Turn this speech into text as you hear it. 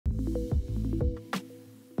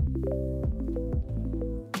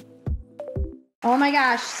Oh my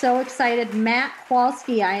gosh, so excited. Matt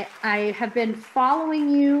Kowalski, I have been following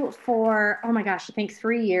you for, oh my gosh, I think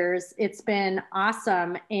 3 years. It's been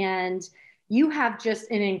awesome. And you have just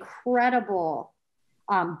an incredible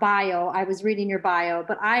bio. I was reading your bio,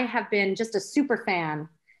 but I have been just a super fan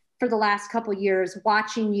for the last couple years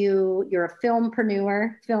watching you. You're a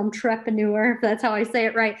filmtrepreneur, if that's how I say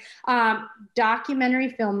it right.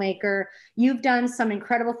 Documentary filmmaker. You've done some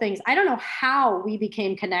incredible things. I don't know how we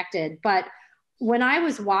became connected, but when I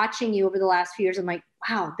was watching you over the last few years, I'm like,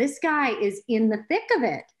 wow, this guy is in the thick of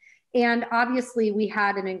it. And obviously, we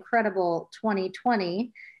had an incredible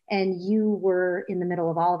 2020, and you were in the middle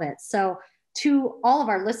of all of it. So, to all of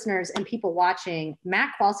our listeners and people watching,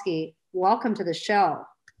 Matt Kowalski, welcome to the show.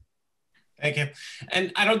 Thank you.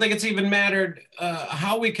 And I don't think it's even mattered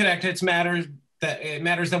how we connect. It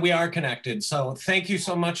matters that we are connected. So thank you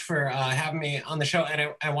so much for having me on the show.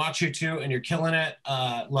 And I watch you too, and you're killing it.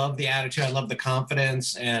 Love the attitude. I love the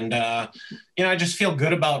confidence. And, I just feel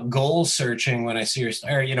good about goal searching when I see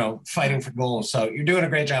fighting for goals. So you're doing a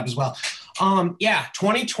great job as well.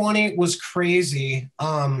 2020 was crazy.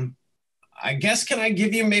 I guess, can I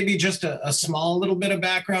give you maybe just a small little bit of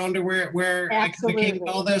background to where I became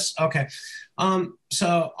all this? Okay.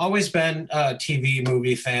 So always been a TV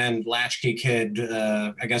movie fan, latchkey kid.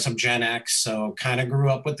 I guess I'm Gen X, so kind of grew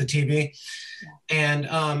up with the TV. And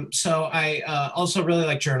so I also really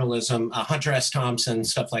like journalism, Hunter S. Thompson,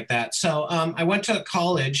 stuff like that. So I went to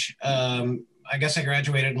college. I guess I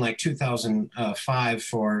graduated in like 2005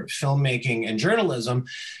 for filmmaking and journalism.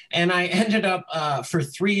 And I ended up for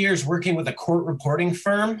 3 years working with a court reporting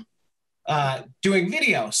firm doing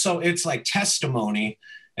video. So it's like testimony,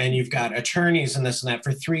 and you've got attorneys and this and that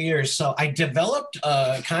for 3 years. So I developed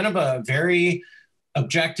kind of a very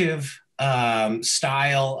objective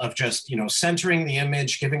style of just, centering the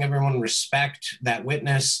image, giving everyone respect, that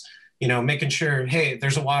witness, making sure, hey,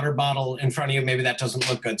 there's a water bottle in front of you, maybe that doesn't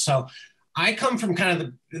look good. So I come from kind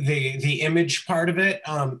of the image part of it.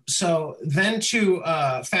 So then to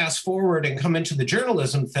fast forward and come into the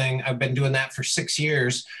journalism thing, I've been doing that for 6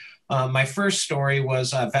 years. My first story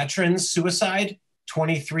was veterans suicide,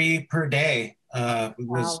 23 per day.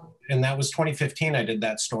 Wow. And that was 2015. I did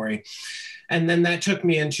that story. And then that took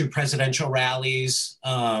me into presidential rallies,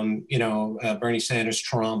 Bernie Sanders,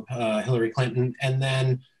 Trump, Hillary Clinton, and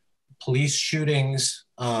then police shootings,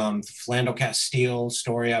 Philando Castile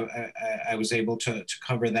story. I was able to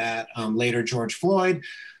cover that. Later, George Floyd.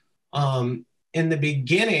 In the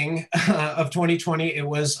beginning of 2020, it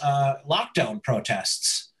was lockdown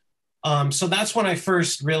protests. So that's when I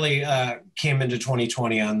first really came into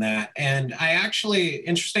 2020 on that. And I actually,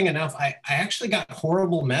 interesting enough, I actually got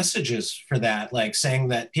horrible messages for that, like saying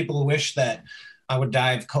that people wish that I would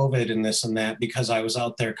die of COVID and this and that because I was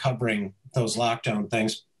out there covering those lockdown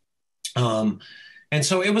things. And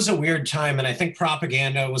so it was a weird time. And I think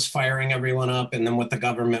propaganda was firing everyone up, and then what the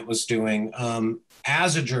government was doing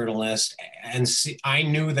as a journalist. And I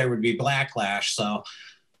knew there would be backlash. So,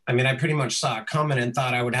 I mean, I pretty much saw it coming and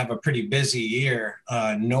thought I would have a pretty busy year.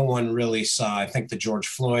 No one really saw, I think, the George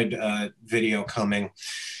Floyd video coming.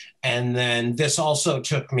 And then this also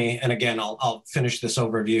took me, and again, I'll finish this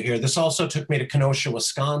overview here. This also took me to Kenosha,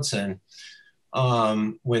 Wisconsin,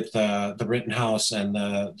 with the Rittenhouse and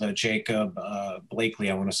the Jacob Blakely,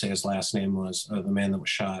 I want to say his last name was, the man that was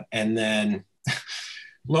shot. And then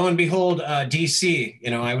lo and behold, DC,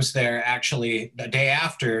 I was there actually the day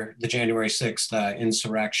after the January 6th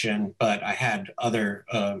insurrection, but I had other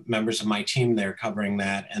members of my team there covering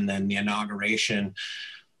that, and then the inauguration.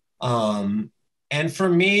 And for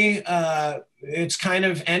me, it's kind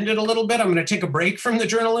of ended a little bit. I'm going to take a break from the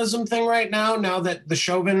journalism thing right now that the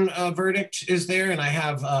Chauvin verdict is there, and I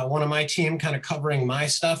have one of my team kind of covering my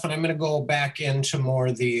stuff, and I'm going to go back into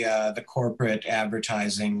more the corporate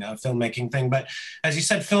advertising filmmaking thing. But as you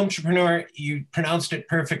said, Filmtrepeneur, you pronounced it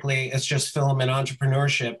perfectly. It's just film and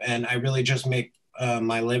entrepreneurship, and I really just make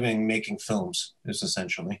my living making films, is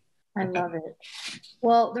essentially. I love it.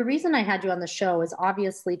 Well, the reason I had you on the show is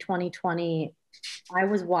obviously 2020, I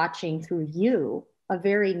was watching through you a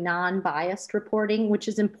very non-biased reporting, which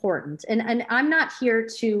is important. And I'm not here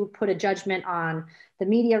to put a judgment on the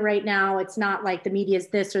media right now. It's not like the media is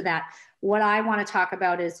this or that. What I want to talk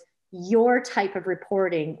about is your type of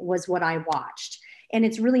reporting was what I watched. And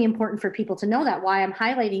it's really important for people to know that. Why I'm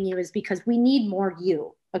highlighting you is because we need more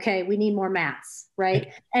you. Okay, we need more Matts,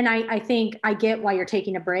 right? And I think I get why you're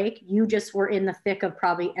taking a break. You just were in the thick of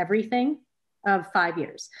probably everything of 5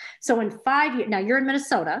 years. So in 5 years, now you're in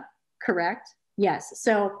Minnesota, correct? Yes.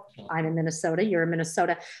 So I'm in Minnesota. You're in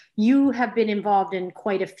Minnesota. You have been involved in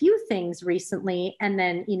quite a few things recently. And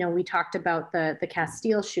then, we talked about the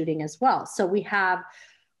Castile shooting as well. So we have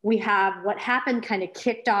what happened kind of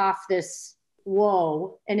kicked off this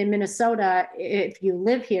whoa. And in Minnesota, if you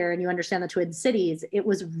live here and you understand the Twin Cities, it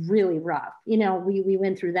was really rough. We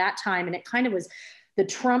went through that time, and it kind of was, the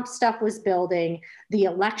Trump stuff was building. The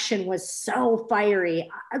election was so fiery.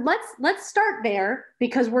 Let's start there,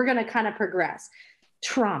 because we're going to kind of progress.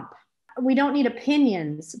 Trump. We don't need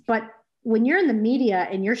opinions, but when you're in the media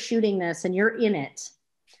and you're shooting this and you're in it,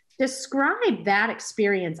 describe that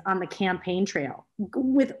experience on the campaign trail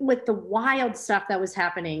with the wild stuff that was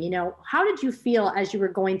happening. How did you feel as you were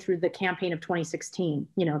going through the campaign of 2016,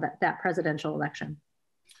 that presidential election?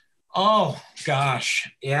 Oh gosh,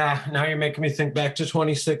 yeah. Now you're making me think back to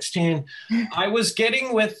 2016. I was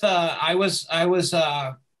getting with I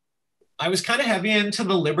was kind of heavy into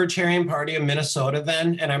the Libertarian Party of Minnesota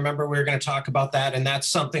then, and I remember we were going to talk about that, and that's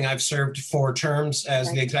something I've served 4 terms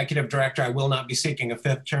as the executive director. I will not be seeking a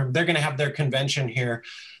 5th term. They're going to have their convention here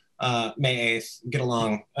May 8th. Get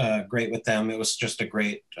along great with them. It was just a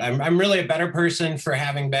great, I'm really a better person for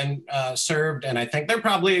having been served. And I think they're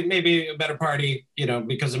probably maybe a better party,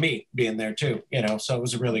 because of me being there too, so it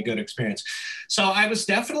was a really good experience. So I was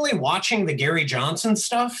definitely watching the Gary Johnson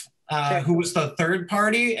stuff, who was the third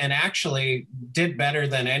party and actually did better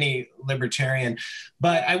than any libertarian.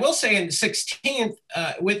 But I will say in 2016,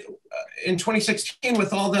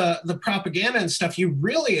 with all the propaganda and stuff,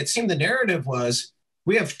 it seemed the narrative was,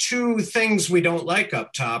 we have 2 things we don't like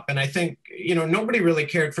up top. And I think, nobody really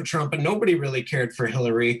cared for Trump and nobody really cared for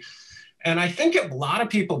Hillary. And I think a lot of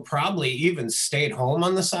people probably even stayed home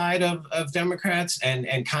on the side of Democrats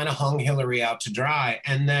and kind of hung Hillary out to dry.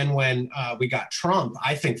 And then when we got Trump,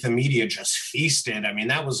 I think the media just feasted. I mean,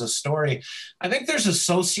 that was a story. I think there's a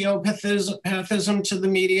sociopathism to the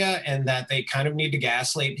media, and that they kind of need to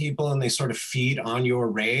gaslight people and they sort of feed on your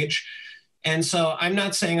rage. And so I'm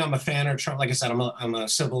not saying I'm a fan of Trump. Like I said, I'm a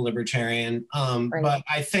civil libertarian. Right. But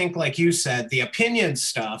I think, like you said, the opinion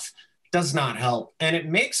stuff does not help. And it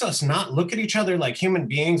makes us not look at each other like human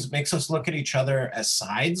beings. It makes us look at each other as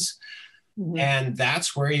sides. Mm-hmm. And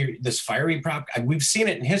that's where this fiery we've seen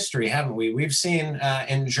it in history, haven't we? We've seen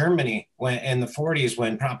in Germany in the 40s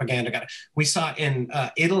when propaganda we saw in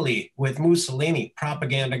Italy with Mussolini,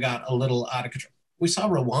 propaganda got a little out of control. We saw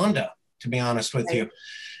Rwanda, to be honest with you.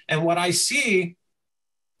 And what I see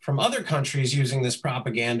from other countries using this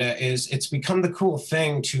propaganda is it's become the cool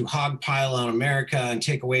thing to hogpile on America and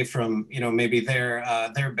take away from, maybe their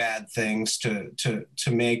bad things to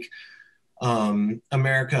make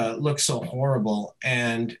America look so horrible.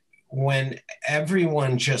 And when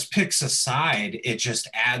everyone just picks a side, it just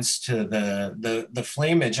adds to the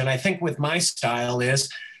flameage. And I think with my style is,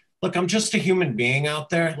 look, I'm just a human being out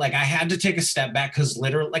there. Like, I had to take a step back because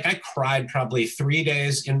literally, I cried probably 3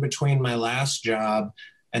 days in between my last job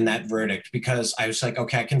and that verdict, because I was like,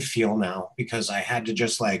 okay, I can feel now, because I had to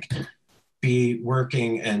just be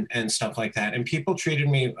working and stuff like that. And people treated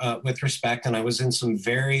me with respect, and I was in some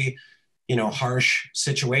very, harsh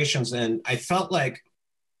situations. And I felt like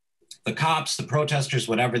the cops, the protesters,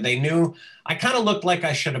 whatever, they knew I kind of looked like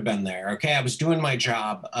I should have been there. Okay. I was doing my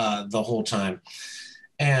job the whole time.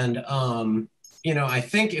 And, I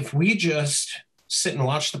think if we just sit and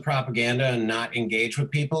watch the propaganda and not engage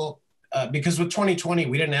with people, because with 2020,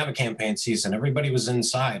 we didn't have a campaign season. Everybody was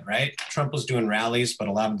inside, right? Trump was doing rallies, but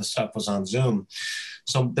a lot of the stuff was on Zoom.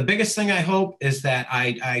 So the biggest thing I hope is that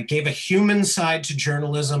I gave a human side to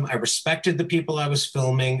journalism. I respected the people I was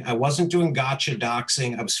filming. I wasn't doing gotcha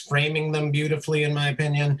doxing. I was framing them beautifully, in my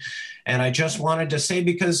opinion. And I just wanted to say,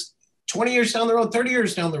 because 20 years down the road, 30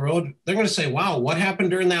 years down the road, they're going to say, wow, what happened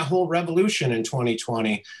during that whole revolution in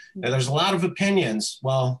 2020? Now, there's a lot of opinions.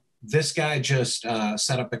 Well, this guy just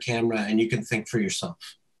set up a camera and you can think for yourself.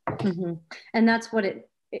 Mm-hmm. And that's what it,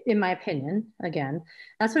 in my opinion, again,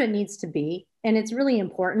 that's what it needs to be. And it's really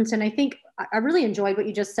important. And I think I really enjoyed what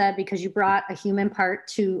you just said, because you brought a human part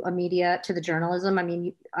to a media, to the journalism. I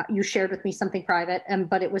mean, you shared with me something private,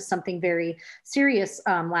 but it was something very serious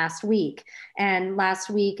last week. And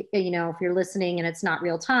last week, if you're listening and it's not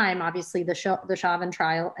real time, obviously the Chauvin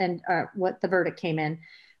trial and what the verdict came in,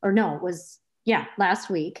 or no, it was,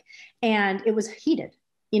 last week. And it was heated.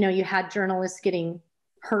 You had journalists getting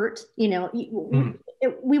hurt,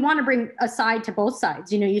 we want to bring a side to both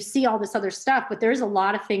sides. You see all this other stuff, but there's a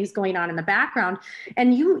lot of things going on in the background.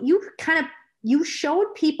 And you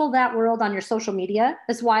showed people that world on your social media.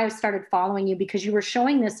 That's why I started following you, because you were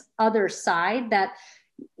showing this other side that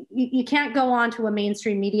you can't go on to a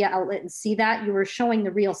mainstream media outlet and see that. You were showing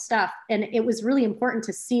the real stuff. And it was really important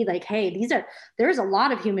to see like, hey, there's a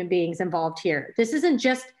lot of human beings involved here. This isn't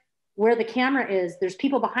just where the camera is. There's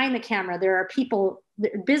people behind the camera. There are people,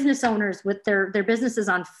 business owners with their businesses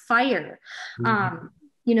on fire. Mm-hmm.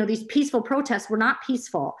 You know, these peaceful protests were not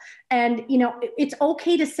peaceful. And, you know, it's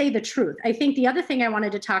okay to say the truth. I think the other thing I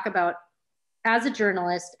wanted to talk about as a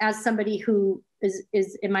journalist, as somebody who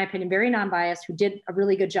is, in my opinion, very non-biased, who did a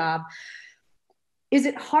really good job, is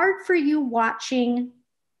it hard for you watching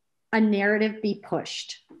a narrative be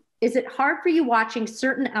pushed? Is it hard for you watching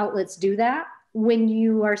certain outlets do that when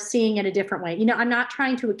you are seeing it a different way? You know, I'm not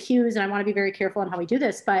trying to accuse, and I want to be very careful on how we do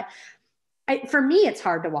this, but for me, it's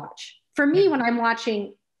hard to watch. For me, when I'm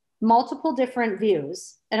watching multiple different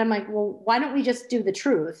views, and I'm like, well, why don't we just do the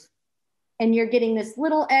truth? And you're getting this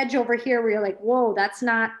little edge over here where you're like, whoa, that's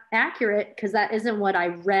not accurate because that isn't what I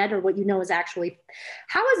read or what you know is actually.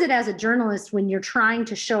 How is it as a journalist when you're trying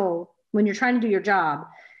to do your job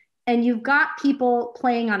and you've got people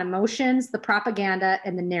playing on emotions, the propaganda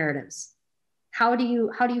and the narratives? How do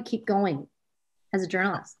you keep going as a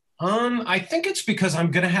journalist? I think it's because I'm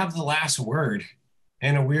going to have the last word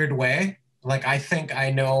in a weird way. Like, I think I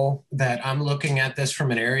know that I'm looking at this from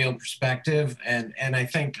an aerial perspective. And I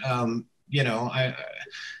think, you know,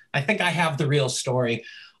 I think I have the real story.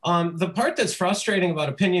 The part that's frustrating about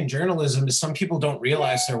opinion journalism is some people don't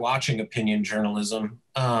realize they're watching opinion journalism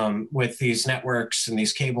with these networks and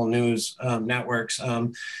these cable news networks.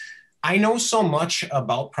 I know so much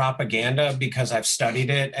about propaganda because I've studied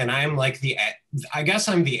it, and I'm like I guess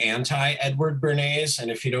I'm the anti-Edward Bernays. And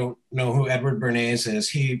if you don't know who Edward Bernays is,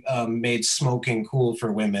 he made smoking cool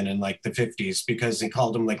for women in like the 50s because he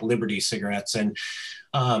called them like Liberty cigarettes. And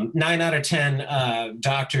 9 out of 10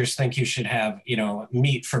 doctors think you should have, you know,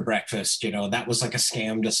 meat for breakfast. You know, that was like a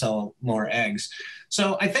scam to sell more eggs.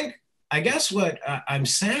 So I guess what I'm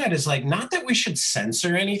sad is like, not that we should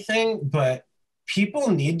censor anything, but people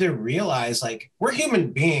need to realize like we're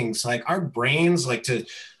human beings. Like our brains like to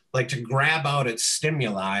grab out at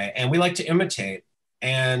stimuli and we like to imitate.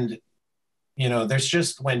 And, you know, there's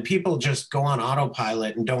just when people just go on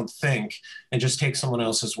autopilot and don't think and just take someone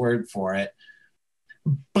else's word for it.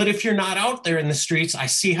 But if you're not out there in the streets, I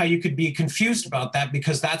see how you could be confused about that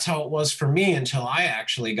because that's how it was for me until I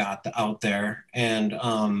actually got out there and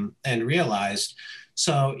realized.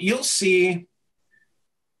 So you'll see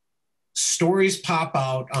stories pop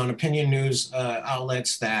out on opinion news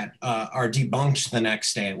outlets that are debunked the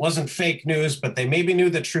next day. It wasn't fake news, but they maybe knew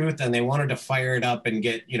the truth and they wanted to fire it up and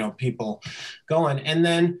get, you know, people going. And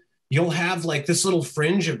then you'll have like this little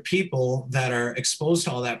fringe of people that are exposed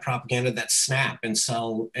to all that propaganda that snap and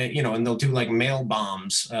sell, you know, and they'll do like mail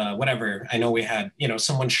bombs, whatever. I know we had, you know,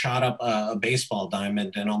 someone shot up a baseball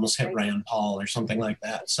diamond and almost hit Rand Paul or something like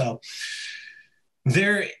that. So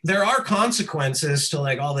there are consequences to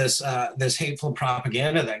like all this hateful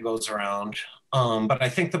propaganda that goes around. But I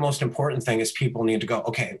think the most important thing is people need to go,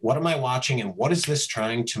 okay, what am I watching and what is this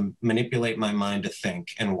trying to manipulate my mind to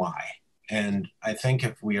think and why? And I think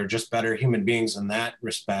if we are just better human beings in that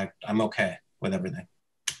respect, I'm okay with everything.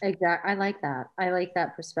 Exactly. I like that. I like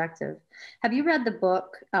that perspective. Have you read the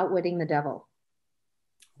book Outwitting the Devil?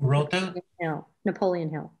 Who wrote that? Napoleon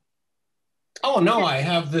Hill. Oh, no, I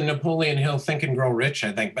have the Napoleon Hill Think and Grow Rich,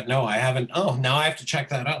 I think, but no, I haven't. Oh, now I have to check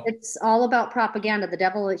that out. It's all about propaganda. The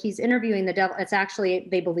devil, he's interviewing the devil. It's actually,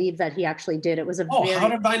 they believe that he actually did. It was how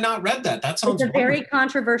have I not read that? That sounds It's a very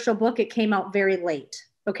controversial book. It came out very late.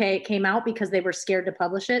 Okay, it came out because they were scared to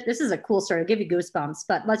publish it. This is a cool story. I'll give you goosebumps,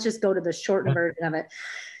 but let's just go to the shortened version of it.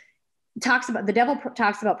 The devil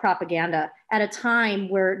talks about propaganda at a time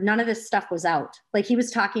where none of this stuff was out. Like he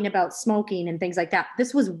was talking about smoking and things like that.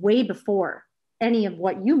 This was way before any of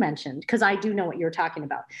what you mentioned, because I do know what you're talking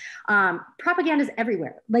about. Propaganda is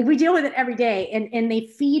everywhere. Like we deal with it every day, and they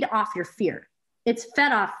feed off your fear. It's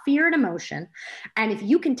fed off fear and emotion. And if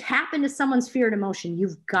you can tap into someone's fear and emotion,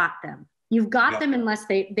 you've got them. You've got them unless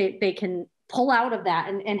they can pull out of that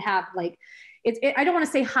and have like, I don't want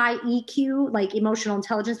to say high EQ, like emotional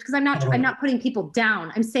intelligence, because I'm not putting people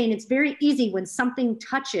down. I'm saying it's very easy when something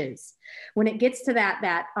touches, when it gets to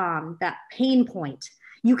that pain point,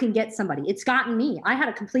 you can get somebody. It's gotten me. I had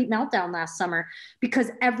a complete meltdown last summer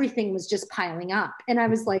because everything was just piling up. And I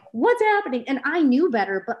was like, what's happening? And I knew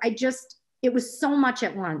better, but it was so much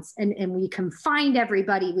at once. And we confined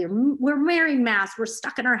everybody. We're wearing masks. We're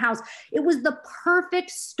stuck in our house. It was the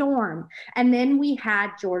perfect storm. And then we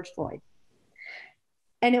had George Floyd.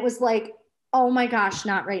 And it was like, oh my gosh,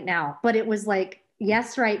 not right now. But it was like,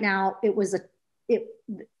 yes, right now.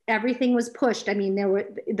 everything was pushed. I mean,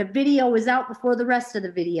 the video was out before the rest of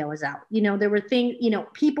the video was out. You know, there were things, you know,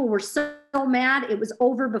 people were so mad it was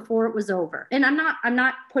over before it was over. And I'm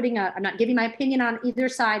not giving my opinion on either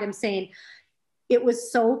side. I'm saying it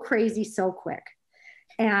was so crazy, so quick.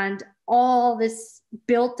 And all this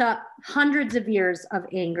built up hundreds of years of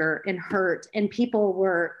anger and hurt, and people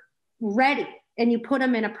were ready. And you put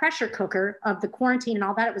them in a pressure cooker of the quarantine and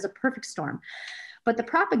all that. It was a perfect storm. But the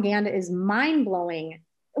propaganda is mind-blowing.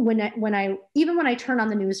 When I turn on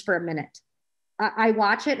the news for a minute, I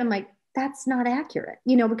watch it and I'm like, that's not accurate,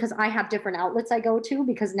 you know, because I have different outlets I go to,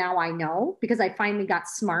 because now I know, because I finally got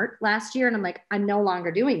smart last year and I'm like, I'm no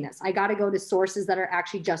longer doing this. I got to go to sources that are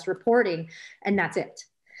actually just reporting, and that's it.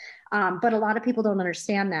 But a lot of people don't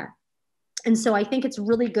understand that. And so I think it's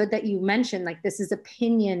really good that you mentioned, like, this is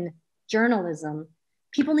opinion journalism.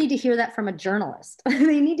 People need to hear that from a journalist.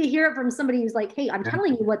 They need to hear it from somebody who's like, hey, I'm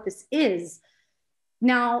telling you what this is.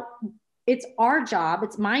 Now, it's our job,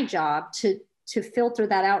 it's my job to filter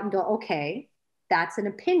that out and go, okay, that's an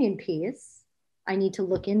opinion piece. I need to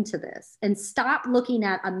look into this, and stop looking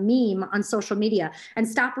at a meme on social media and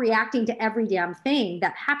stop reacting to every damn thing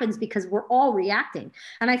that happens, because we're all reacting.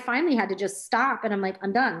 And I finally had to just stop, and I'm like,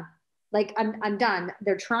 I'm done. Like, I'm done.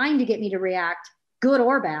 They're trying to get me to react, good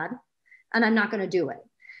or bad, and I'm not going to do it.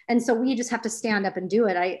 And so we just have to stand up and do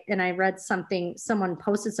it. I read something, someone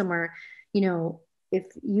posted somewhere, you know, if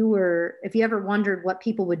you ever wondered what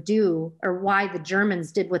people would do or why the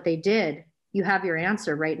Germans did what they did, you have your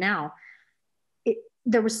answer right now.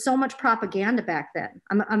 There was so much propaganda back then.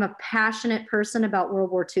 I'm a passionate person about World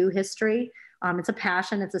War II history. It's a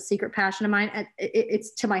passion. It's a secret passion of mine.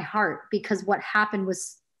 It's to my heart, because what happened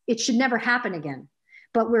it should never happen again.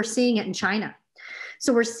 But we're seeing it in China.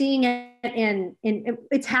 So we're seeing it in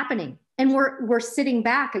it's happening. And we're sitting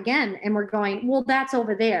back again and we're going, well, that's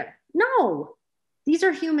over there. No, these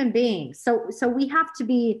are human beings. So we have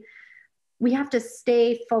to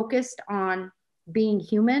stay focused on being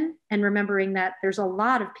human and remembering that there's a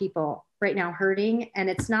lot of people right now hurting. And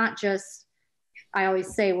it's not just, I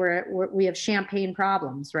always say we have champagne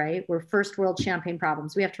problems, right? We're first world champagne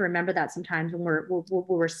problems. We have to remember that sometimes when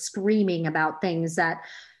we're screaming about things that,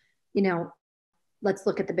 you know, let's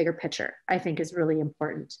look at the bigger picture, I think is really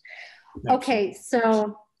important. Okay,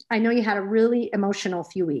 so I know you had a really emotional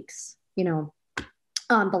few weeks, you know,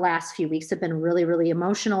 the last few weeks have been really, really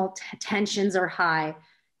emotional. Tensions are high.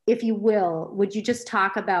 If you will, would you just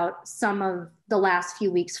talk about some of the last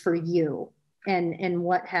few weeks for you and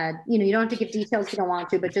what had, you know, you don't have to give details if you don't want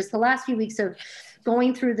to, but just the last few weeks of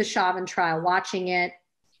going through the Chauvin trial, watching it,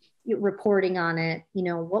 reporting on it, you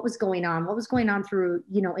know, what was going on through,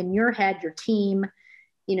 you know, in your head, your team,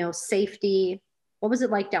 you know, safety, what was it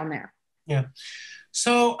like down there? Yeah.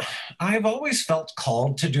 So I've always felt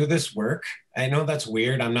called to do this work. I know that's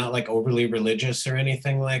weird. I'm not like overly religious or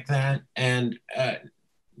anything like that. And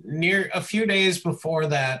near a few days before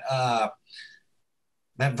that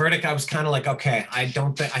verdict, I was kind of like, okay, I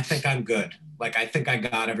think I'm good. Like, I think I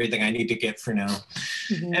got everything I need to get for now.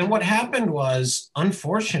 Mm-hmm. And what happened was,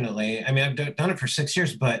 unfortunately, I mean, I've done it for 6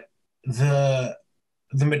 years, but the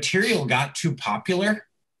material got too popular,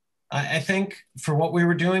 I think, for what we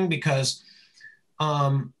were doing, because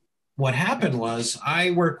what happened was,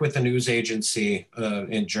 I work with a news agency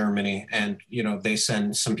in Germany, and, you know, they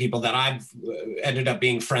send some people that I've ended up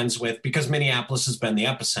being friends with, because Minneapolis has been the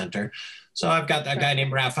epicenter. So I've got that guy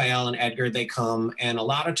named Raphael and Edgar. They come, and a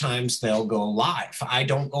lot of times they'll go live. I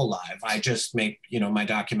don't go live. I just make, you know, my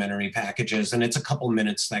documentary packages, and it's a couple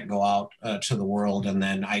minutes that go out to the world. And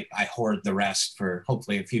then I hoard the rest for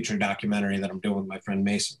hopefully a future documentary that I'm doing with my friend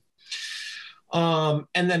Mason. And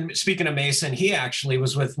then, speaking of Mason, he actually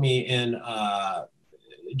was with me in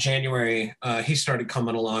January. He started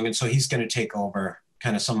coming along, and so he's going to take over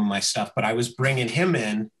kind of some of my stuff. But I was bringing him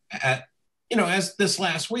in at, you know, as this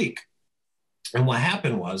last week. And what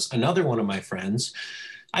happened was, another one of my friends,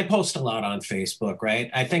 I post a lot on Facebook, right?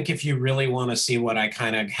 I think if you really want to see what I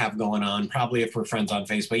kind of have going on, probably if we're friends on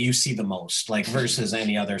Facebook, you see the most, like, versus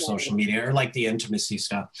any other social media, or like the intimacy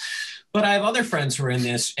stuff. But I have other friends who are in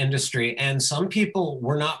this industry, and some people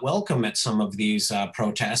were not welcome at some of these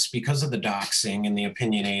protests because of the doxing and the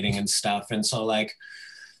opinionating and stuff. And so, like,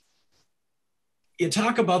 you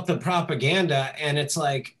talk about the propaganda, and it's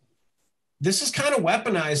like, this is kind of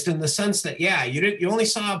weaponized in the sense that, yeah, you only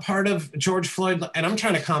saw a part of George Floyd, and I'm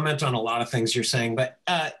trying to comment on a lot of things you're saying, but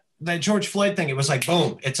the George Floyd thing, it was like,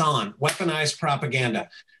 boom, it's on, weaponized propaganda.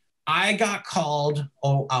 I got called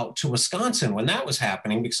out to Wisconsin when that was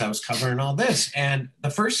happening, because I was covering all this. And the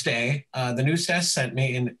first day, the news desk sent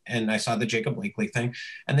me, and I saw the Jacob Blakely thing,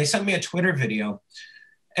 and they sent me a Twitter video.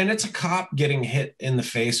 and it's a cop getting hit in the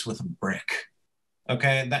face with a brick.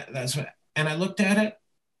 Okay, that's what. And I looked at it,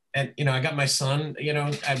 and I got my son.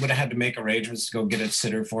 I would have had to make arrangements to go get a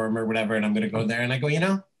sitter for him or whatever, and I'm going to go there, and I go,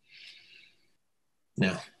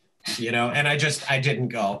 no. And I didn't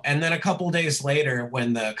go. And then a couple of days later,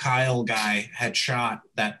 when the Kyle guy had shot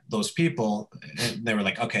those people, they were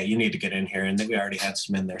like, okay, you need to get in here. And then we already had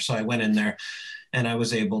some in there. So I went in there, and I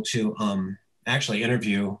was able to actually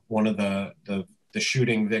interview one of the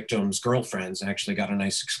shooting victim's girlfriends. I actually got a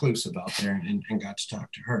nice exclusive out there and got to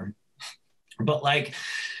talk to her. But like,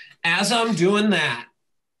 as I'm doing that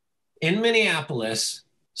in Minneapolis,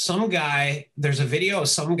 there's a video of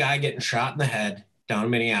some guy getting shot in the head down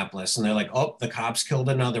in Minneapolis. And they're like, oh, the cops killed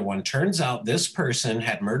another one. Turns out this person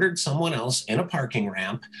had murdered someone else in a parking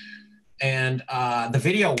ramp. And the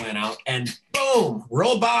video went out, and boom,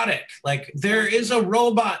 robotic. Like, there is a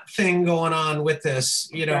robot thing going on with this.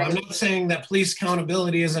 Right. I'm not saying that police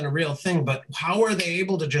accountability isn't a real thing, but how are they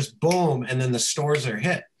able to just boom, and then the stores are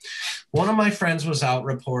hit? One of my friends was out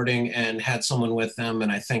reporting and had someone with them,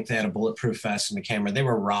 and I think they had a bulletproof vest and a camera. They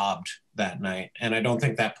were robbed that night, and I don't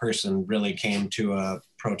think that person really came to a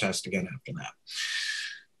protest again after that.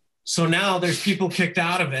 So now there's people kicked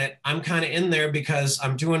out of it. I'm kind of in there because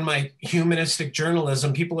I'm doing my humanistic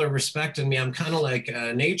journalism. People are respecting me. I'm kind of like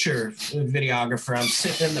a nature videographer. I'm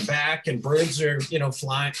sitting in the back, and birds are,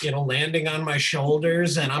 flying, landing on my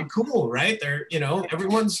shoulders, and I'm cool, right? They're,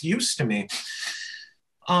 everyone's used to me.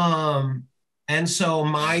 And so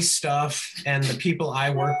my stuff and the people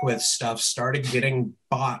I work with stuff started getting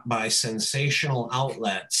bought by sensational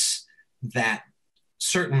outlets that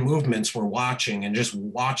certain movements were watching and just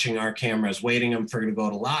watching our cameras, waiting for it to go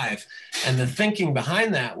to live. And the thinking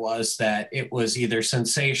behind that was that it was either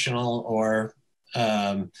sensational or,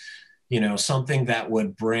 something that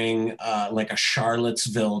would bring like a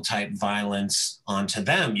Charlottesville type violence onto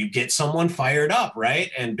them. You get someone fired up, right?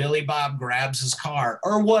 And Billy Bob grabs his car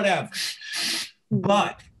or whatever.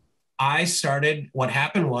 But what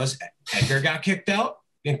happened was Edgar got kicked out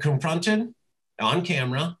and confronted on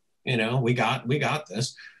camera. We got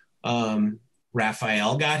this.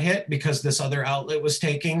 Raphael got hit because this other outlet was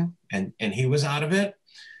taking, and he was out of it.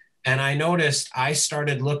 And I noticed I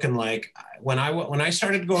started looking like when I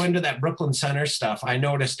started going into that Brooklyn Center stuff, I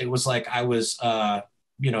noticed it was like I was,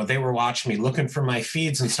 they were watching me, looking for my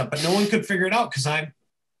feeds and stuff, but no one could figure it out because I'm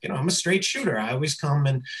a straight shooter. I always come.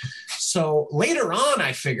 And so later on,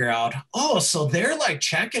 I figure out, oh, so they're like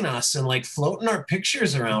checking us and like floating our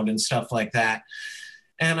pictures around and stuff like that.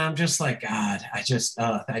 And I'm just like, God, I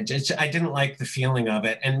didn't like the feeling of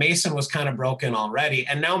it. And Mason was kind of broken already.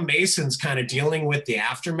 And now Mason's kind of dealing with the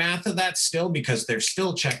aftermath of that still, because they're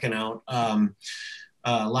still checking out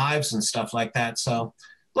lives and stuff like that. So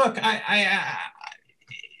look, I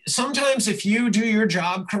sometimes if you do your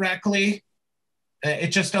job correctly, it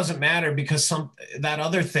just doesn't matter, because that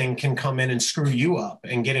other thing can come in and screw you up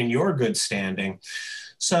and get in your good standing.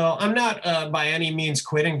 So I'm not by any means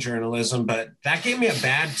quitting journalism, but that gave me a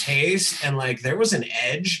bad taste. And like, there was an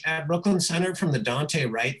edge at Brooklyn Center from the Dante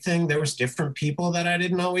Wright thing. There was different people that I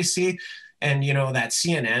didn't always see. And, that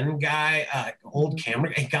CNN guy, old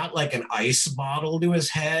camera, he got like an ice bottle to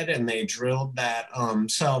his head, and they drilled that.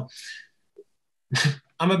 So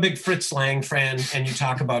I'm a big Fritz Lang fan, and you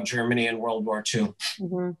talk about Germany and World War II.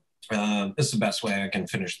 Mm-hmm. This is the best way I can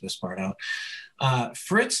finish this part out.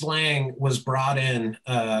 Fritz Lang was brought in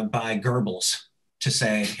by Goebbels to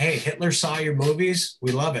say, hey, Hitler saw your movies.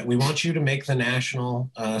 We love it. We want you to make the National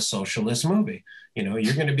Socialist movie.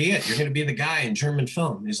 You're going to be it. You're going to be the guy in German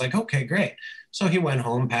film. He's like, okay, great. So he went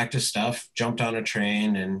home, packed his stuff, jumped on a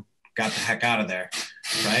train, and got the heck out of there,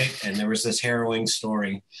 right? And there was this harrowing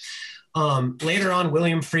story. Later on,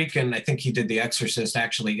 William Friedkin, I think he did The Exorcist,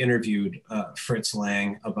 actually interviewed Fritz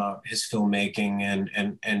Lang about his filmmaking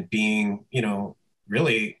and being,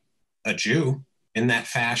 really a Jew in that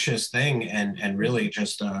fascist thing, and really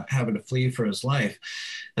just having to flee for his life.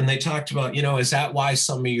 And they talked about, is that why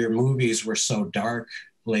some of your movies were so dark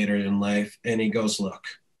later in life? And he goes, look,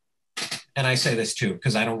 and I say this too,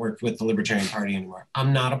 because I don't work with the Libertarian Party anymore.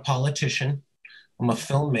 I'm not a politician. I'm a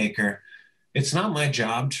filmmaker. It's not my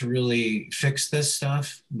job to really fix this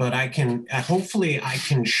stuff, but hopefully I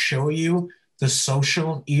can show you the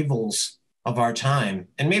social evils of our time.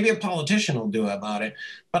 And maybe a politician will do about it,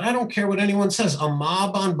 but I don't care what anyone says. A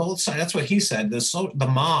mob on both sides, that's what he said. The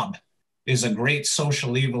mob is a great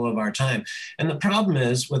social evil of our time. And the problem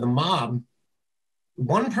is with a mob,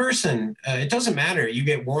 one person, it doesn't matter. You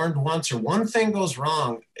get warned once or one thing goes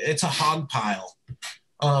wrong, it's a hog pile.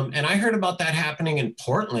 And I heard about that happening in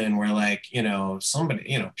Portland where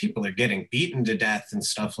people are getting beaten to death and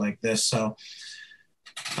stuff like this. So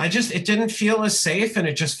it didn't feel as safe, and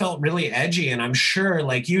it just felt really edgy. And I'm sure,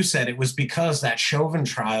 like you said, it was because that Chauvin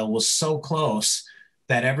trial was so close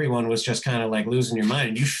that everyone was just kind of like losing your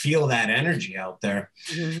mind. You feel that energy out there.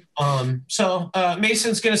 So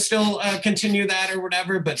Mason's going to still continue that or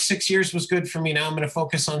whatever, but 6 years was good for me. Now I'm going to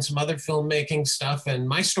focus on some other filmmaking stuff, and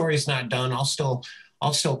my story's not done. I'll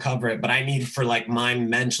still cover it, but I need, for like my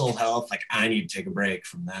mental health, like I need to take a break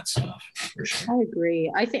from that stuff for sure. I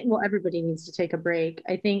agree. I think, well, everybody needs to take a break.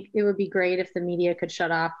 I think it would be great if the media could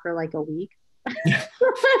shut off for like a week. Yeah.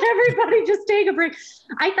 Let everybody just take a break.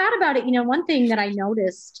 I thought about it. One thing that I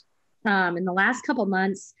noticed in the last couple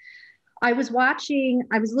months, I was looking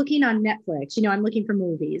on Netflix. I'm looking for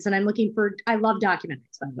movies, and I love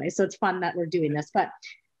documentaries, by the way. So it's fun that we're doing this, but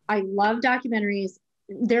I love documentaries.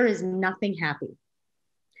 There is nothing happy.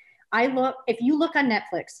 If you look on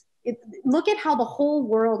Netflix, look at how the whole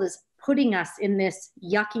world is putting us in this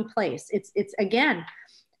yucky place. It's again,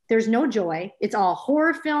 there's no joy. It's all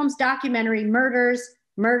horror films, documentary, murders,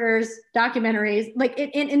 documentaries.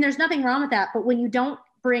 And there's nothing wrong with that. But when you don't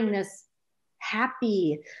bring this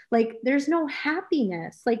happy, like there's no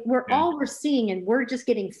happiness. Like all we're seeing, and we're just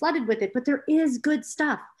getting flooded with it. But there is good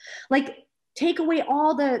stuff. Like take away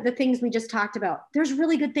all the things we just talked about. There's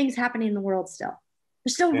really good things happening in the world still.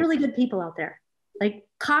 There's still really good people out there. Like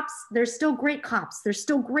cops, there's still great cops. There's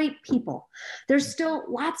still great people. There's still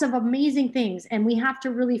lots of amazing things. And we have to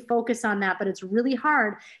really focus on that. But it's really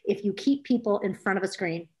hard if you keep people in front of a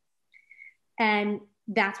screen. And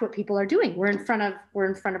that's what people are doing. We're in front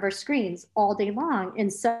of our screens all day long.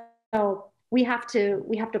 And so we have to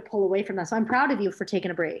pull away from that. So I'm proud of you for taking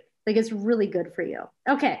a break. Like it's really good for you.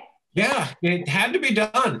 Okay. Yeah, it had to be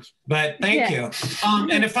done, but thank you.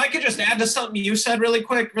 And if I could just add to something you said really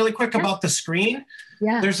quick about the screen.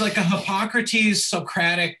 Yeah. There's like a Hippocrates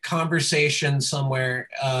Socratic conversation somewhere.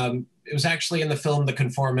 It was actually in the film The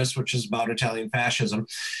Conformist, which is about Italian fascism.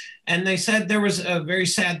 And they said there was a very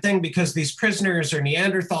sad thing because these prisoners or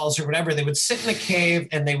Neanderthals or whatever, they would sit in a cave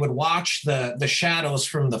and they would watch the shadows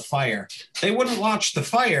from the fire. They wouldn't watch the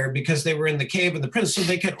fire because they were in the cave in the prison, so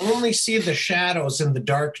they could only see the shadows in the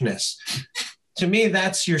darkness. To me,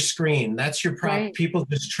 that's your screen. That's your people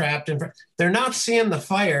just trapped in. They're not seeing the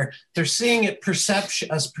fire. They're seeing it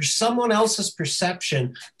as someone else's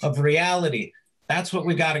perception of reality. That's what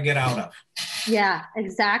we got to get out of. Yeah,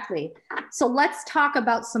 exactly. So let's talk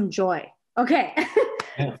about some joy. Okay.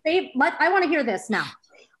 Yeah. I want to hear this now.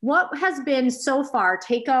 What has been so far,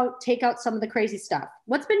 take out some of the crazy stuff.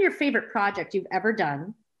 What's been your favorite project you've ever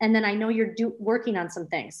done? And then I know you're working on some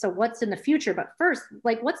things. So what's in the future? But first,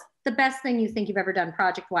 like, what's the best thing you think you've ever done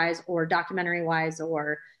project-wise or documentary-wise,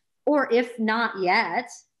 or if not yet,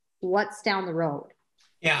 what's down the road?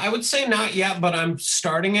 Yeah, I would say not yet, but I'm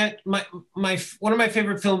starting it. One of my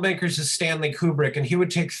favorite filmmakers is Stanley Kubrick, and he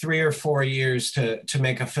would take 3 or 4 years to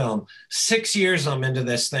make a film. 6 years I'm into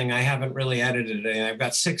this thing. I haven't really edited it. I've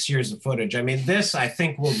got 6 years of footage. I mean, this I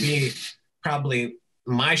think will be probably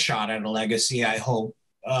my shot at a legacy, I hope,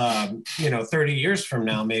 30 years from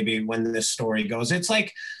now, maybe when this story goes. It's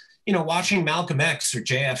like, watching Malcolm X or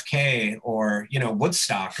JFK or,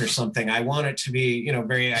 Woodstock or something. I want it to be,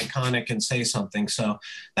 very iconic and say something. So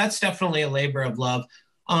that's definitely a labor of love.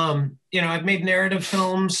 I've made narrative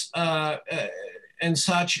films and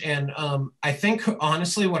such. And I think,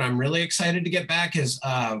 honestly, what I'm really excited to get back is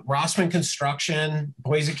Rossman Construction,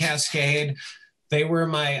 Boise Cascade. They were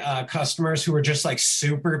my customers who were just like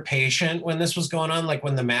super patient when this was going on. Like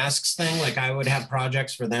when the masks thing, like I would have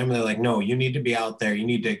projects for them. And they're like, no, you need to be out there. You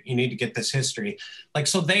need to get this history. Like,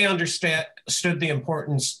 so they understood the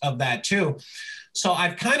importance of that too. So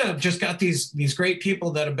I've kind of just got these great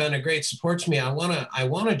people that have been a great support to me. I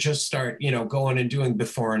want to just start, going and doing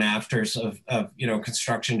before and afters of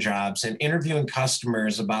construction jobs and interviewing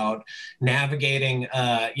customers about navigating,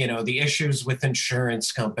 the issues with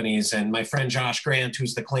insurance companies. And my friend Josh Grant,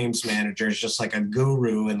 who's the claims manager, is just like a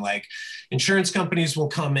guru. And like insurance companies will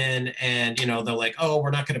come in and, they're like, oh,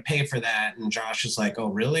 we're not going to pay for that. And Josh is like, oh,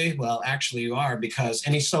 really? Well, actually you are,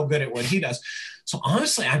 and he's so good at what he does. So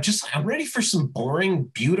honestly, I'm ready for some boring,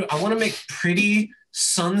 beautiful. I want to make pretty,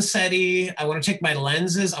 sunsetty. I want to take my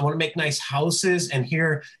lenses. I want to make nice houses and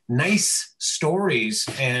hear nice stories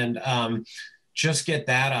and just get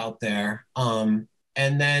that out there.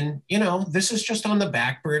 And then, this is just on the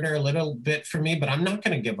back burner a little bit for me, but I'm not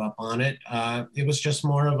going to give up on it. It was just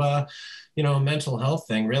more of a, mental health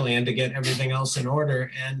thing, really, and to get everything else in order.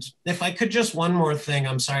 And if I could just one more thing,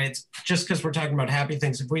 I'm sorry, it's just because we're talking about happy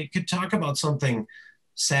things. If we could talk about something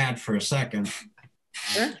sad for a second.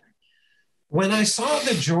 Sure. When I saw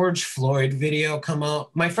the George Floyd video come out,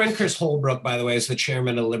 my friend Chris Holbrook, by the way, is the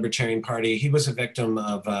chairman of the Libertarian Party. He was a victim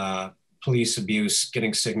of police abuse,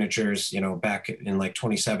 getting signatures, back in like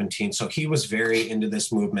 2017. So he was very into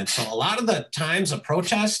this movement. So a lot of the times a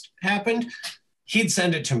protest happened, he'd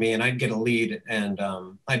send it to me and I'd get a lead and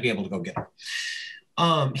I'd be able to go get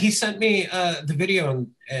it. He sent me the video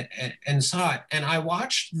and saw it, and I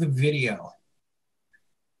watched the video.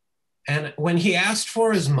 And when he asked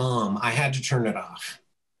for his mom, I had to turn it off.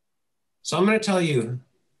 So I'm going to tell you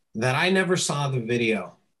that I never saw the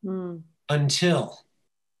video until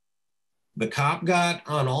the cop got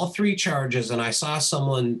on all 3 charges. And I saw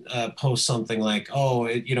someone post something like, oh,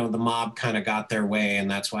 the mob kind of got their way and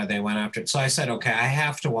that's why they went after it. So I said, okay, I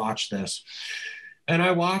have to watch this. And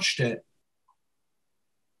I watched it.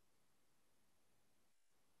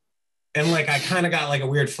 And like, I kind of got like a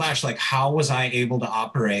weird flash, like, how was I able to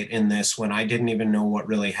operate in this when I didn't even know what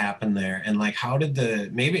really happened there? And like, how did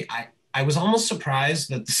I was almost surprised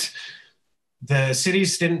that the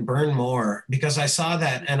cities didn't burn more, because I saw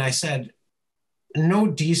that and I said, no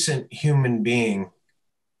decent human being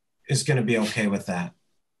is going to be okay with that,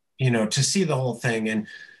 to see the whole thing. And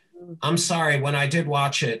I'm sorry, when I did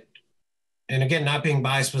watch it, and again, not being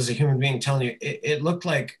biased, was a human being telling you, it looked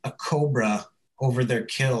like a cobra over their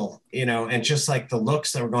kill, and just like the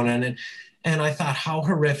looks that were going on. And I thought, how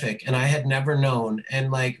horrific. And I had never known. And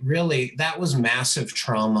like, really, that was massive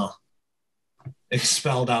trauma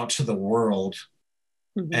expelled out to the world.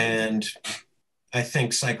 Mm-hmm. And I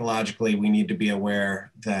think psychologically, we need to be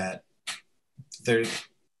aware that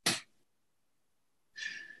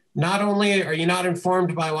not only are you not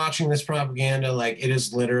informed by watching this propaganda, like it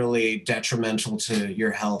is literally detrimental to your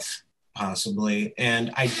health, possibly.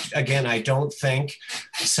 And I don't think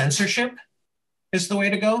censorship is the way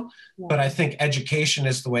to go, but I think education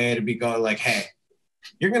is the way to be going, like, hey,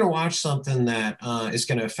 you're going to watch something that is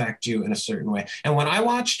going to affect you in a certain way. And when I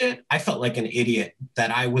watched it, I felt like an idiot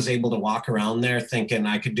that I was able to walk around there thinking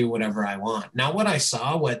I could do whatever I want. Now, when I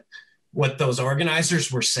saw what those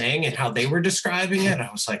organizers were saying and how they were describing it,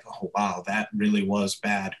 I was like, oh, wow, that really was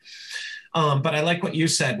bad. But I like what you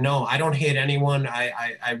said. No, I don't hate anyone.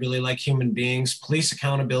 I really like human beings. Police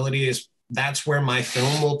accountability that's where my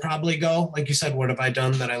film will probably go. Like you said, what have I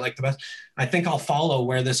done that I like the best? I think I'll follow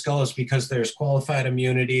where this goes, because there's qualified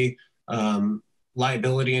immunity,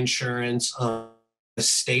 liability insurance,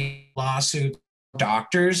 state lawsuit.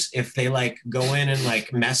 Doctors, if they like go in and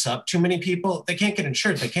like mess up too many people, they can't get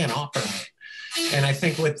insured. They can't operate. And I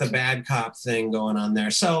think with the bad cop thing going on there.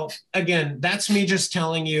 So again, that's me just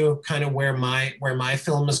telling you kind of where my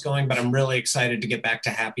film is going, but I'm really excited to get back to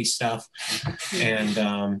happy stuff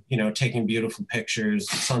and, taking beautiful pictures,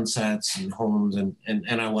 sunsets and homes. And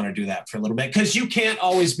I want to do that for a little bit, because you can't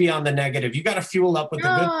always be on the negative. You got to fuel up with the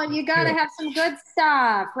good. Oh, you got to have some good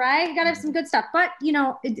stuff, right? You got to have some good stuff. But,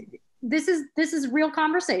 this is real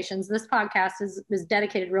conversations. This podcast is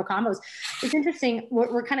dedicated to real combos. It's interesting.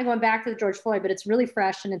 We're kind of going back to the George Floyd, but it's really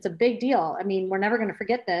fresh and it's a big deal. I mean, we're never going to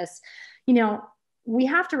forget this. We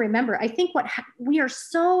have to remember, I think we are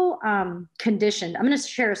so conditioned. I'm going to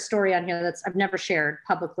share a story on here I've never shared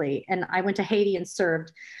publicly. And I went to Haiti and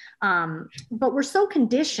served. But we're so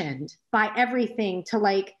conditioned by everything to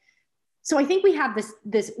like, so I think we have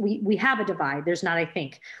we have a divide. There's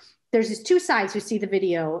these 2 sides who see the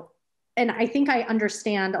video. And I think I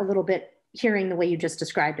understand a little bit hearing the way you just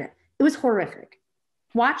described it. It was horrific.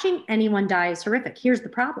 Watching anyone die is horrific. Here's the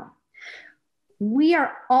problem. We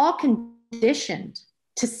are all conditioned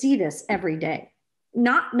to see this every day.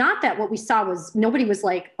 Not that what we saw was, nobody was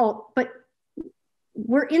like, oh, but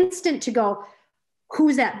we're instant to go,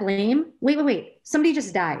 who's at blame? Wait. Somebody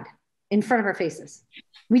just died in front of our faces.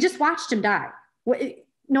 We just watched him die.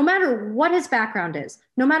 No matter what his background is,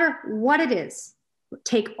 no matter what it is,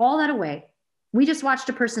 take all that away. We just watched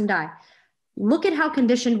a person die. Look at how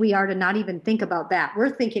conditioned we are to not even think about that.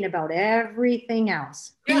 We're thinking about everything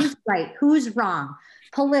else. Yeah. Who's right? Who's wrong?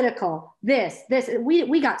 Political, this.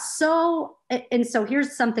 We got so, and so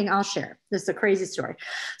here's something I'll share. This is a crazy story.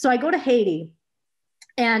 So I go to Haiti,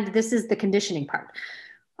 and this is the conditioning part.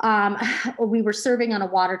 We were serving on a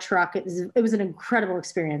water truck. It was an incredible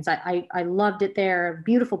experience. I loved it there.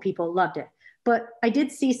 Beautiful people, loved it. But I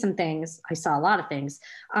did see some things. I saw a lot of things.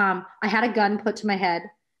 I had a gun put to my head.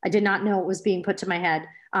 I did not know it was being put to my head.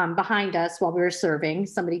 Behind us while we were serving,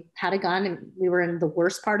 somebody had a gun, and we were in the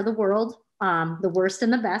worst part of the world, the worst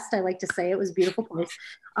and the best. I like to say it was a beautiful place.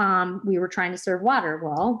 We were trying to serve water.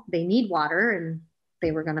 Well, they need water, and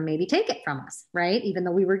they were going to maybe take it from us, right? Even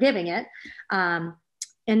though we were giving it.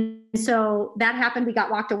 And so that happened. We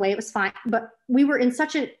got walked away. It was fine. But we were in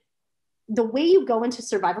such a the way you go into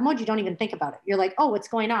survival mode, you don't even think about it. You're like, oh, what's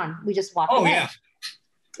going on? We just walk away. Yeah.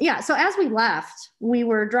 Yeah. So as we left, we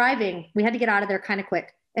were driving. We had to get out of there kind of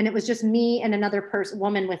quick. And it was just me and another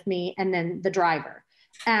woman with me, and then the driver.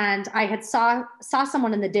 And I had saw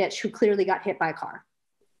someone in the ditch who clearly got hit by a car.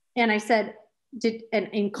 And I said,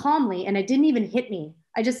 and calmly, and it didn't even hit me.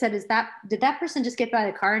 I just said, did that person just get by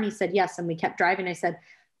the car? And he said, yes. And we kept driving. I said,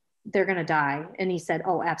 they're going to die. And he said,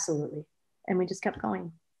 oh, absolutely. And we just kept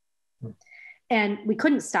going. And we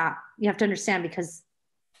couldn't stop. You have to understand, because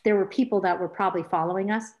there were people that were probably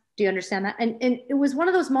following us. Do you understand that? And it was one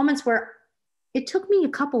of those moments where it took me a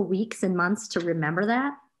couple weeks and months to remember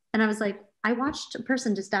that. And I was like, I watched a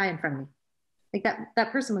person just die in front of me. Like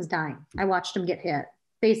that person was dying. I watched them get hit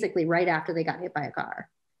basically right after they got hit by a car,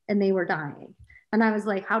 and they were dying. And I was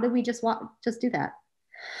like, how did we just do that?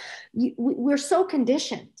 We're so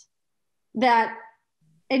conditioned that,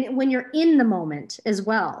 and when you're in the moment as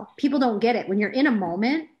well, people don't get it. When you're in a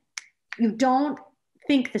moment, you don't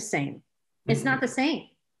think the same. It's not the same.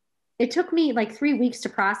 It took me like 3 weeks to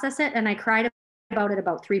process it, and I cried about it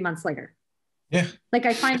about 3 months later. Yeah. Like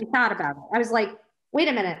I finally thought about it. I was like, wait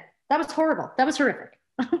a minute, that was horrible. That was horrific.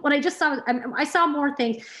 What I just saw, I saw more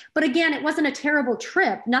things, but again, it wasn't a terrible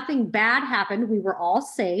trip. Nothing bad happened. We were all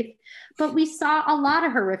safe, but we saw a lot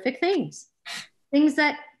of horrific things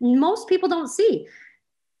that most people don't see.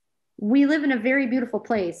 We live in a very beautiful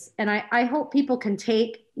place. And I hope people can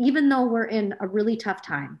take, even though we're in a really tough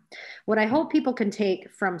time, what I hope people can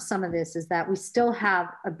take from some of this is that we still have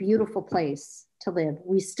a beautiful place to live.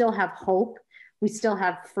 We still have hope. We still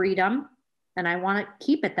have freedom. And I want to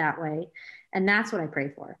keep it that way. And that's what I pray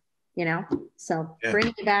for, So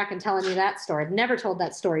bringing you back and telling you that story. I've never told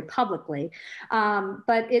that story publicly.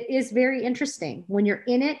 But it is very interesting when you're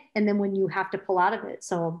in it and then when you have to pull out of it.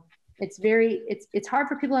 So it's hard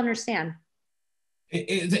for people to understand.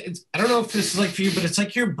 I don't know if this is like for you, but it's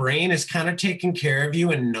like your brain is kind of taking care of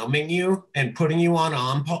you and numbing you and putting you on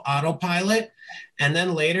autopilot. And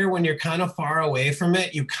then later, when you're kind of far away from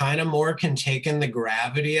it, you kind of more can take in the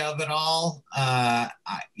gravity of it all. I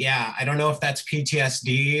don't know if that's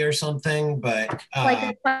PTSD or something, but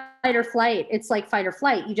like fight or flight. It's like fight or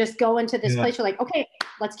flight. You just go into this place. You're like, okay,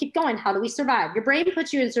 let's keep going. How do we survive? Your brain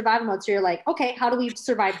puts you in survival mode. So you're like, okay, how do we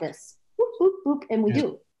survive this? Boop, boop, boop, and we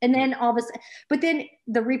do. And then all this, but then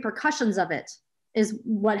the repercussions of it is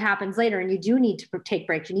what happens later. And you do need to take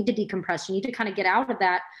breaks. You need to decompress. You need to kind of get out of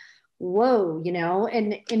that. Whoa,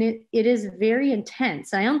 and it is very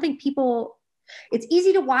intense. I don't think it's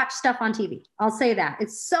easy to watch stuff on TV. I'll say that.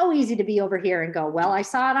 It's so easy to be over here and go, well, I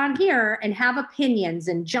saw it on here, and have opinions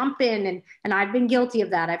and jump in. And I've been guilty of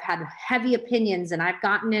that. I've had heavy opinions and I've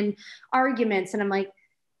gotten in arguments, and I'm like,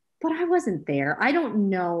 but I wasn't there. I don't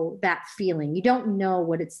know that feeling. You don't know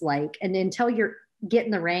what it's like. And until you're get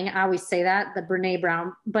in the ring, I always say that, the Brene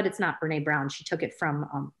Brown, but it's not Brene Brown. She took it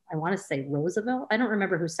from, I want to say Roosevelt. I don't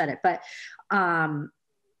remember who said it, but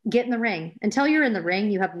get in the ring. Until you're in the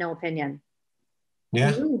ring, you have no opinion.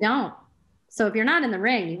 Yeah. You really don't. So if you're not in the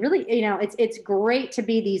ring, you really, it's great to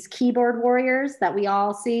be these keyboard warriors that we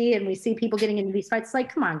all see, and we see people getting into these fights. It's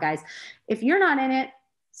like, come on, guys. If you're not in it,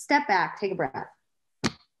 step back, take a breath.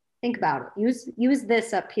 Think about it. Use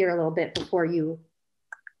this up here a little bit before you.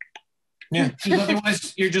 Yeah, because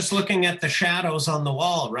otherwise you're just looking at the shadows on the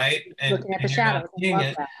wall, right? And, looking at the shadows.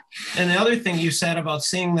 And the other thing you said about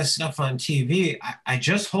seeing this stuff on TV, I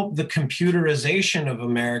just hope the computerization of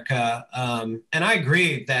America, and I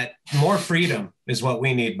agree that more freedom is what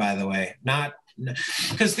we need, by the way, not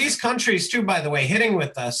because these countries too, by the way, hitting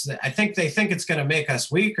with us, I think they think it's going to make us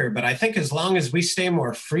weaker, but I think as long as we stay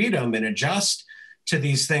more freedom and adjust to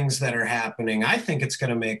these things that are happening, I think it's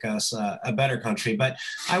going to make us a better country. But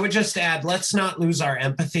I would just add, let's not lose our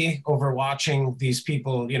empathy over watching these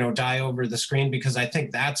people, die over the screen, because I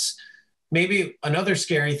think that's maybe another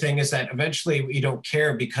scary thing, is that eventually we don't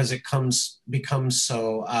care because it becomes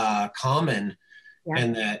so common,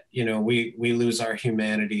 and that, we lose our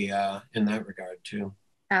humanity in that regard too.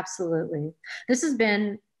 Absolutely. This has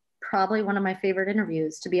been probably one of my favorite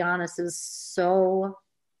interviews, to be honest.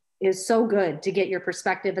 It is so good to get your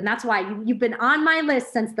perspective. And that's why you've been on my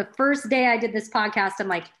list since the first day I did this podcast. I'm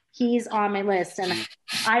like, he's on my list. And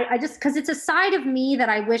I just, because it's a side of me that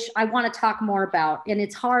I wish I want to talk more about. And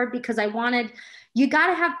it's hard because you got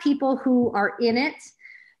to have people who are in it,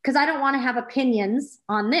 because I don't want to have opinions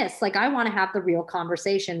on this. Like, I want to have the real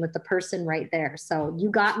conversation with the person right there. So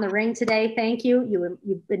you got in the ring today. Thank you. You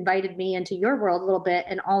invited me into your world a little bit,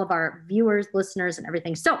 and all of our viewers, listeners, and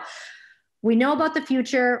everything. So we know about the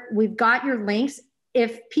future. We've got your links.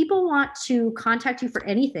 If people want to contact you for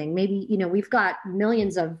anything, maybe, we've got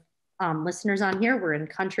millions of listeners on here. We're in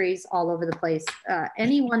countries all over the place.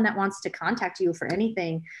 Anyone that wants to contact you for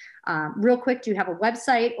anything, real quick, do you have a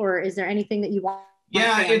website, or is there anything that you want?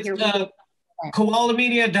 Yeah, it's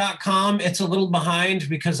kowalamedia.com. It's a little behind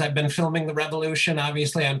because I've been filming the revolution,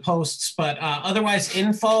 obviously, on posts, but otherwise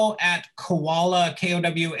info at Kowala,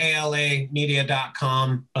 Kowala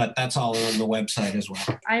media.com, but that's all on the website as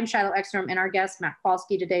well. I am Shylo Ekstrom, and our guest, Matt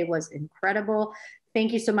Kowalski, today was incredible.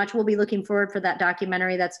 Thank you so much. We'll be looking forward for that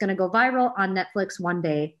documentary that's going to go viral on Netflix one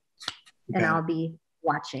day, and I'll be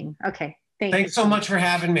watching. Okay. Thanks so much for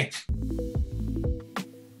having me.